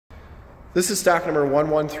This is stock number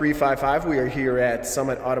 11355. We are here at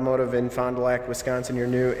Summit Automotive in Fond du Lac, Wisconsin, your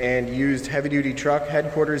new and used heavy-duty truck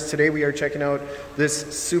headquarters. Today we are checking out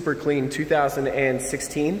this super clean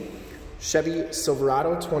 2016 Chevy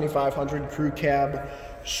Silverado 2500 Crew Cab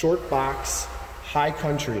Shortbox High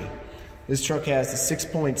Country. This truck has a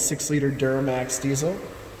 6.6 liter Duramax diesel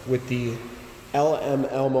with the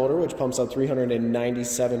LML motor, which pumps out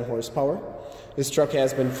 397 horsepower. This truck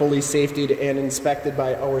has been fully safetied and inspected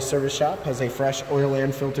by our service shop, has a fresh oil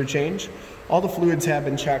and filter change. All the fluids have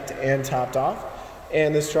been checked and topped off,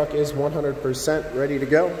 and this truck is 100% ready to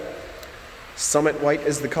go. Summit White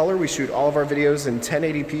is the color. We shoot all of our videos in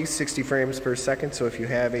 1080p, 60 frames per second, so if you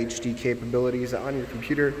have HD capabilities on your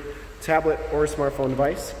computer, tablet, or smartphone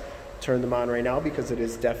device, turn them on right now because it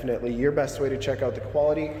is definitely your best way to check out the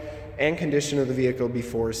quality and condition of the vehicle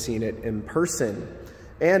before seeing it in person.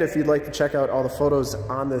 And if you'd like to check out all the photos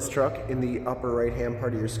on this truck, in the upper right hand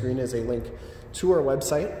part of your screen is a link to our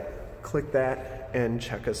website. Click that and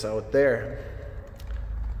check us out there.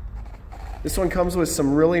 This one comes with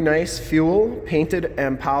some really nice fuel, painted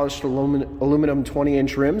and polished aluminum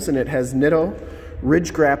 20-inch rims, and it has Nitto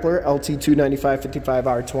Ridge Grappler LT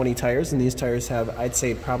 295/55R20 tires, and these tires have, I'd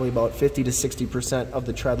say, probably about 50 to 60% of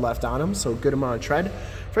the tread left on them, so a good amount of tread.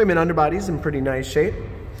 Frame and underbody's in pretty nice shape.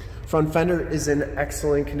 Front fender is in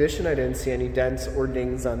excellent condition. I didn't see any dents or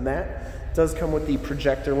dings on that. It does come with the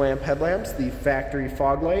projector lamp headlamps, the factory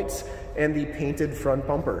fog lights, and the painted front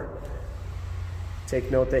bumper. Take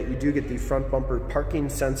note that you do get the front bumper parking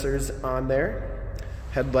sensors on there.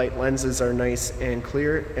 Headlight lenses are nice and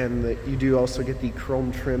clear, and you do also get the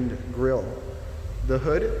chrome trimmed grille. The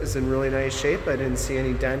hood is in really nice shape. I didn't see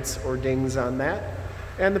any dents or dings on that.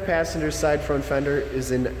 And the passenger side front fender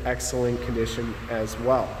is in excellent condition as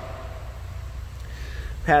well.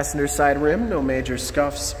 Passenger side rim, no major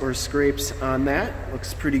scuffs or scrapes on that.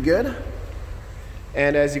 Looks pretty good.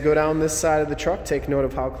 And as you go down this side of the truck, take note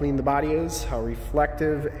of how clean the body is, how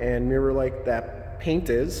reflective and mirror-like that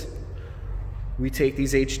paint is. We take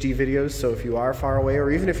these HD videos, so if you are far away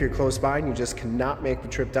or even if you're close by and you just cannot make the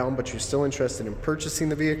trip down but you're still interested in purchasing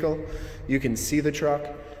the vehicle, you can see the truck,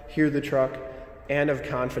 hear the truck, and have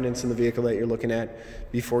confidence in the vehicle that you're looking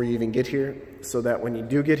at before you even get here, so that when you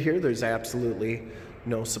do get here, there's absolutely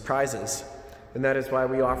no surprises. And that is why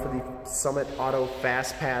we offer the Summit Auto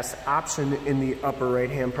Fast Pass option in the upper right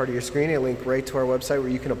hand part of your screen, a link right to our website where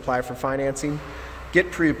you can apply for financing, get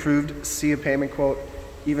pre-approved, see a payment quote,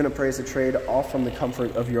 even appraise a trade, all from the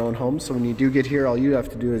comfort of your own home. So when you do get here, all you have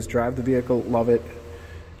to do is drive the vehicle, love it,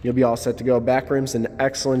 you'll be all set to go. Back rim's in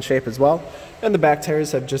excellent shape as well, and the back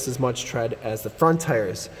tires have just as much tread as the front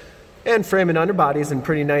tires. And frame and underbody is in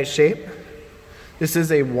pretty nice shape. This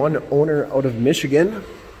is a one owner out of Michigan,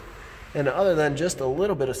 and other than just a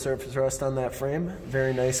little bit of surface rust on that frame,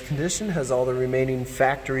 very nice condition. Has all the remaining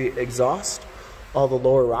factory exhaust. All the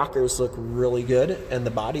lower rockers look really good, and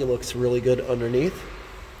the body looks really good underneath.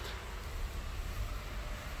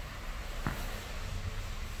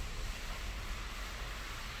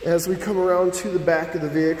 As we come around to the back of the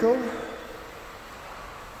vehicle,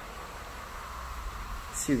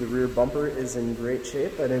 see the rear bumper is in great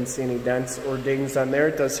shape. I didn't see any dents or dings on there.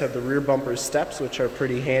 It does have the rear bumper steps, which are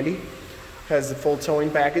pretty handy. Has the full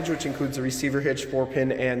towing package, which includes a receiver hitch,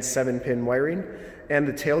 4-pin and 7-pin wiring. And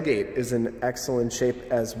the tailgate is in excellent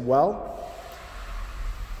shape as well.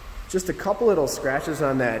 Just a couple little scratches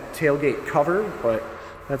on that tailgate cover, but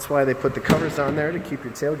that's why they put the covers on there, to keep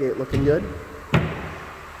your tailgate looking good.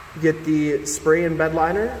 You get the spray and bed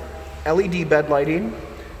liner, LED bed lighting,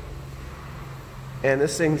 and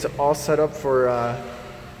this thing's all set up for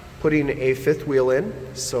putting a fifth wheel in.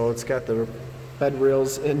 So it's got the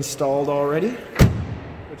Bedrails installed already,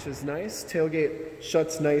 which is nice. Tailgate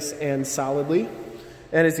shuts nice and solidly.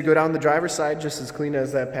 And as you go down the driver's side, just as clean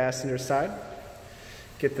as that passenger side.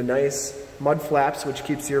 Get the nice mud flaps, which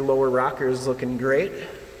keeps your lower rockers looking great.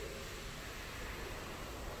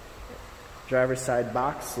 Driver's side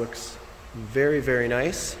box looks very, very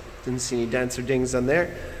nice. Didn't see any dents or dings on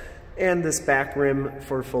there. And this back rim,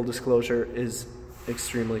 for full disclosure, is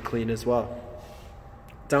extremely clean as well.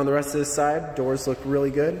 Down the rest of this side, doors look really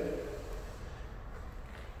good.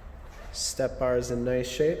 Step bars in nice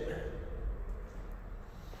shape.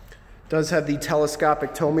 Does have the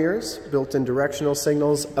telescopic tow mirrors, built-in directional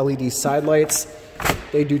signals, LED side lights.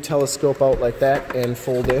 They do telescope out like that and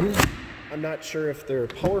fold in. I'm not sure if they're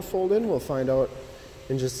power fold in. We'll find out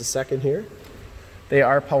in just a second here. They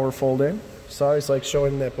are power fold in. So I always like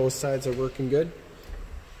showing that both sides are working good.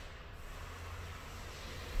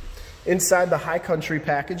 Inside, the High Country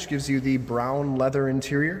package gives you the brown leather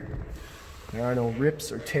interior. There are no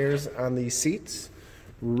rips or tears on these seats.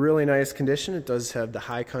 Really nice condition. It does have the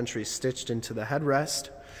high country stitched into the headrest.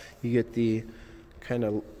 You get the kind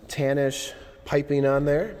of tannish piping on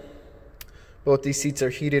there. Both these seats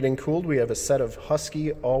are heated and cooled. We have a set of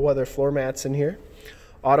Husky all-weather floor mats in here.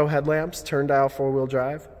 Auto headlamps, turn dial 4-wheel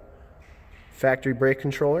drive. Factory brake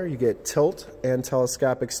controller. You get tilt and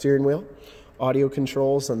telescopic steering wheel. Audio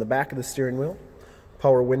controls on the back of the steering wheel.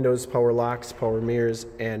 Power windows, power locks, power mirrors,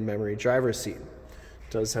 and memory driver's seat.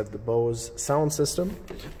 It does have the Bose sound system.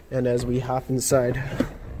 And as we hop inside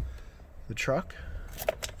the truck,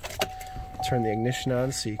 turn the ignition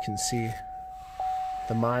on so you can see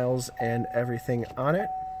the miles and everything on it.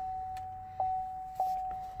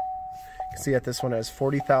 You can see that this one has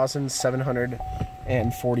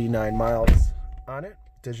 40,749 miles on it.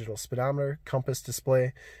 Digital speedometer, compass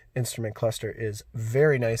display, instrument cluster is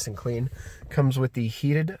very nice and clean. Comes with the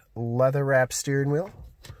heated leather wrap steering wheel,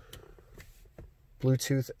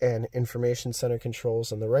 Bluetooth and information center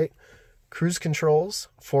controls on the right, cruise controls,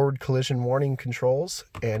 forward collision warning controls,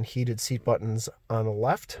 and heated seat buttons on the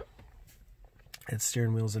left. Its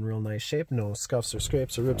steering wheel's in real nice shape, no scuffs or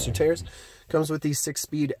scrapes or rips or tears. Comes with the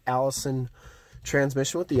 6-speed Allison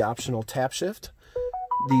transmission with the optional tap shift.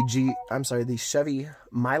 The Chevy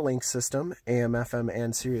MyLink system, AM, FM,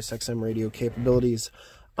 and Sirius XM radio capabilities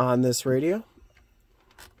on this radio.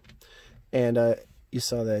 And you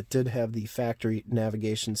saw that it did have the factory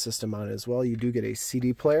navigation system on it as well. You do get a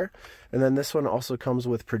CD player. And then this one also comes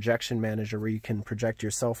with Projection Manager, where you can project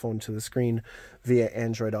your cell phone to the screen via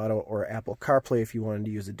Android Auto or Apple CarPlay if you wanted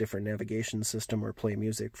to use a different navigation system or play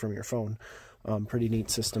music from your phone. Pretty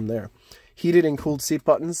neat system there. Heated and cooled seat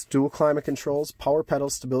buttons, dual climate controls, power pedal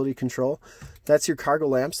stability control. That's your cargo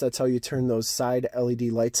lamps. That's how you turn those side LED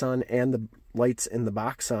lights on and the lights in the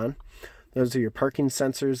box on. Those are your parking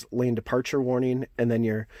sensors, lane departure warning, and then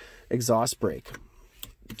your exhaust brake.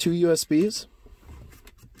 2 USBs,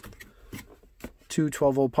 2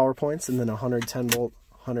 12-volt power points, and then a 110-volt,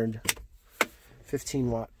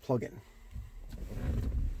 115-watt plug-in.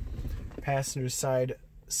 Passenger side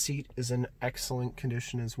seat is in excellent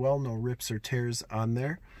condition as well. No rips or tears on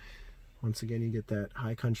there. Once again, you get that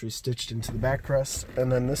high country stitched into the backrest. And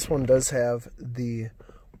then this one does have the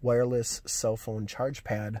wireless cell phone charge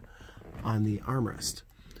pad on the armrest.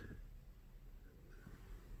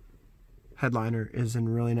 Headliner is in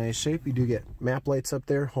really nice shape. You do get map lights up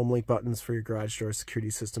there, Homelink buttons for your garage door security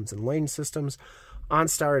systems and lane systems,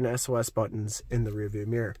 OnStar and SOS buttons in the rearview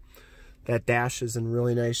mirror. That dash is in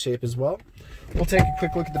really nice shape as well. We'll take a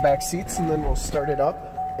quick look at the back seats and then we'll start it up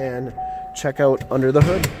and check out under the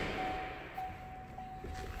hood.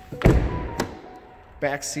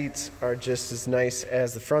 Back seats are just as nice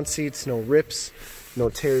as the front seats. No rips, no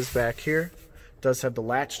tears back here. Does have the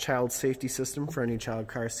latch child safety system for any child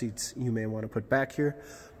car seats you may want to put back here.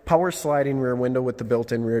 Power sliding rear window with the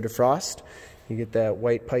built-in rear defrost. You get that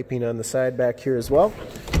white piping on the side back here as well.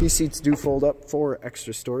 These seats do fold up for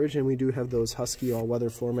extra storage, and we do have those Husky all-weather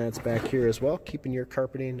floor mats back here as well, keeping your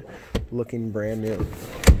carpeting looking brand new.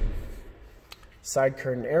 Side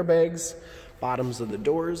curtain airbags, bottoms of the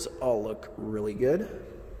doors all look really good.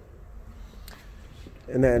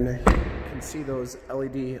 And then you can see those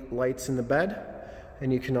LED lights in the bed,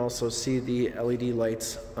 and you can also see the LED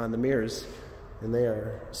lights on the mirrors, and they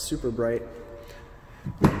are super bright.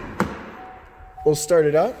 We'll start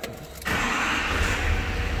it up.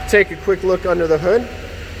 Take a quick look under the hood.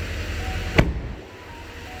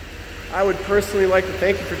 I would personally like to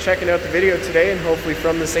thank you for checking out the video today, and hopefully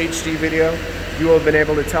from this HD video you will have been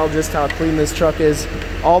able to tell just how clean this truck is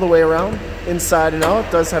all the way around, inside and out.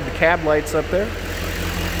 It does have the cab lights up there.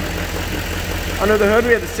 Under the hood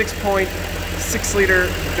we have the 6.6-liter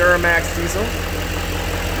Duramax diesel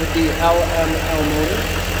with the LML motor.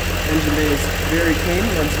 Engine bay is very clean,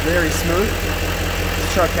 runs very smooth. This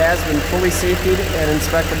truck has been fully safetied and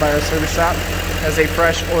inspected by our service shop. Has a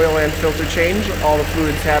fresh oil and filter change. All the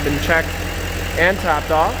fluids have been checked and topped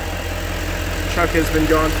off. The truck has been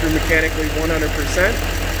gone through mechanically 100%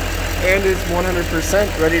 and is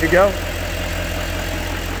 100% ready to go.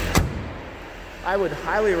 I would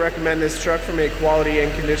highly recommend this truck from a quality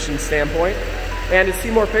and condition standpoint. And to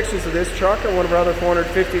see more pictures of this truck or one of our other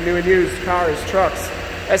 450 new and used cars, trucks,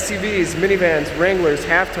 SUVs, minivans, Wranglers,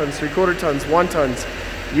 half tons, 3/4 tons, 1 tons,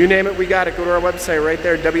 you name it, we got it. Go to our website right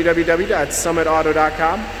there,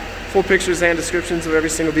 www.summitauto.com. Full pictures and descriptions of every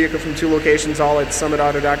single vehicle from 2 locations, all at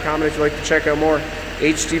summitauto.com. And if you'd like to check out more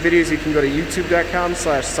HD videos, you can go to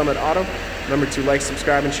youtube.com/summitauto. Remember to like,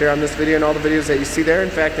 subscribe, and share on this video and all the videos that you see there. In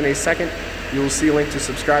fact, in a second, you will see a link to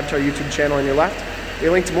subscribe to our YouTube channel on your left. A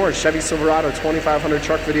link to more Chevy Silverado 2500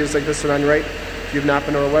 truck videos like this one on your right. If you have not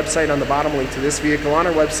been to our website, on the bottom, link to this vehicle on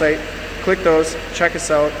our website. click those, check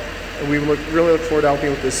us out, and we really look forward to helping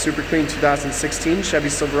you with this super clean 2016 Chevy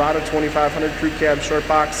Silverado 2500 Crew Cab Short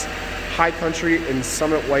Box, High Country, and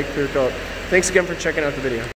Summit White Clear Coat. Thanks again for checking out the video.